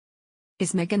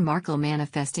Is Meghan Markle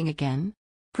manifesting again?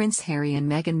 Prince Harry and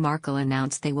Meghan Markle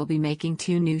announced they will be making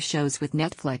 2 new shows with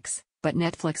Netflix, but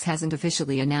Netflix hasn't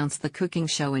officially announced the cooking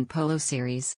show and Polo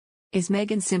series. Is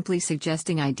Meghan simply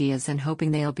suggesting ideas and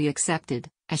hoping they'll be accepted,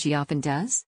 as she often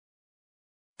does?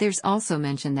 There's also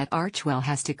mention that Archie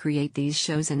has to create these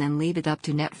shows and then leave it up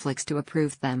to Netflix to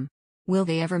approve them. Will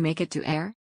they ever make it to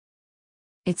air?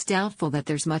 It's doubtful that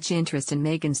there's much interest in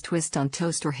Meghan's twist on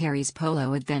Toast or Harry's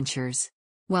Polo adventures.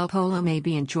 While Polo may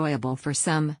be enjoyable for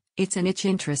some, it's a niche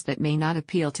interest that may not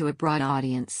appeal to a broad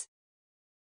audience.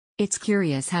 It's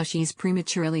curious how she's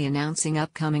prematurely announcing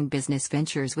upcoming business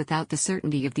ventures without the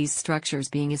certainty of these structures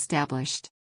being established.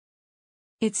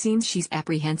 It seems she's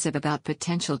apprehensive about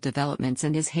potential developments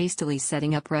and is hastily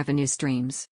setting up revenue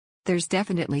streams. There's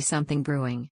definitely something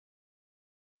brewing.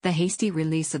 The hasty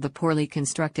release of the poorly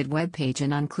constructed webpage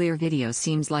and unclear video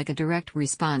seems like a direct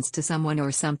response to someone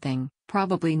or something,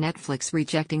 probably Netflix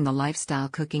rejecting the lifestyle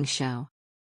cooking show.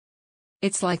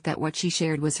 It's like that what she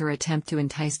shared was her attempt to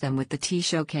entice them with the tea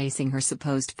showcasing her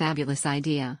supposed fabulous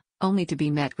idea, only to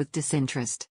be met with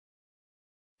disinterest.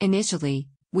 Initially,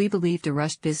 we believed a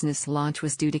rushed business launch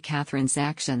was due to Catherine's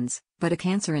actions, but a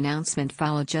cancer announcement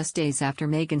followed just days after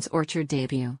Meghan's Orchard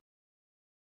debut.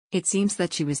 It seems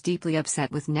that she was deeply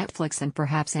upset with Netflix and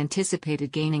perhaps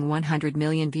anticipated gaining 100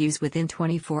 million views within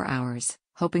 24 hours,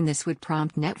 hoping this would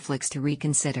prompt Netflix to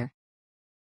reconsider.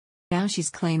 Now she's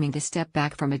claiming to step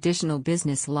back from additional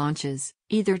business launches,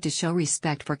 either to show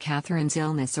respect for Catherine's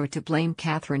illness or to blame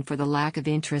Catherine for the lack of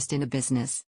interest in a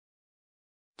business.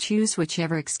 Choose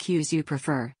whichever excuse you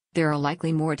prefer, there are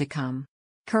likely more to come.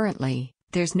 Currently,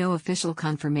 there's no official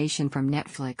confirmation from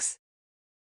Netflix.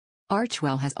 Archie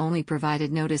has only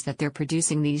provided notice that they're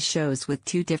producing these shows with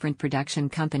 2 different production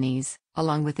companies,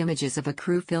 along with images of a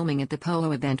crew filming at the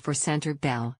Polo event for Center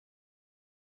Bell.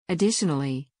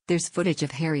 Additionally, there's footage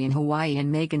of Harry in Hawaii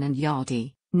and Meghan and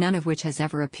Yaldi, none of which has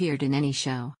ever appeared in any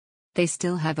show. They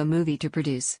still have a movie to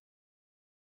produce.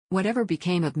 Whatever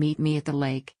became of Meet Me at the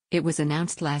Lake, it was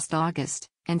announced last August,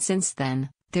 and since then,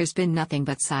 there's been nothing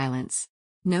but silence.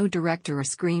 No director or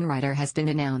screenwriter has been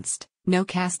announced, no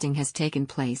casting has taken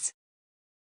place.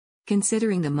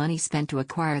 Considering the money spent to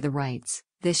acquire the rights,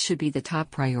 this should be the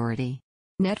top priority.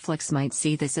 Netflix might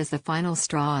see this as the final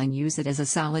straw and use it as a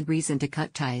solid reason to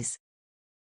cut ties.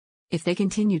 If they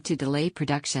continue to delay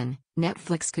production,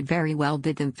 Netflix could very well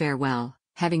bid them farewell,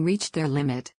 having reached their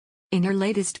limit. In her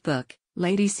latest book,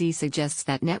 Lady C suggests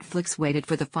that Netflix waited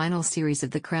for the final series of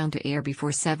The Crown to air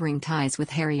before severing ties with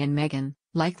Harry and Meghan,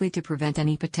 likely to prevent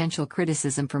any potential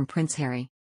criticism from Prince Harry.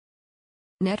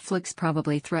 Netflix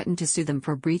probably threatened to sue them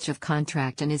for breach of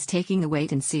contract and is taking the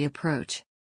wait-and-see approach.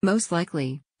 Most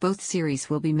likely, both series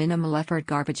will be minimal-effort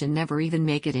garbage and never even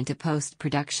make it into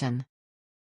post-production.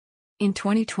 In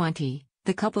 2020,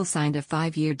 the couple signed a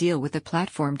 5-year deal with a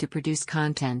platform to produce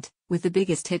content, with the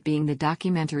biggest hit being the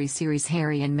documentary series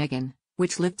Harry and Meghan,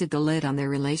 which lifted the lid on their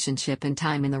relationship and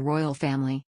time in the royal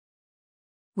family.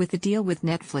 With the deal with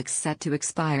Netflix set to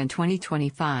expire in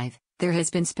 2025, there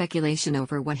has been speculation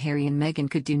over what Harry and Meghan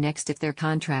could do next if their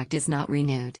contract is not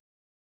renewed.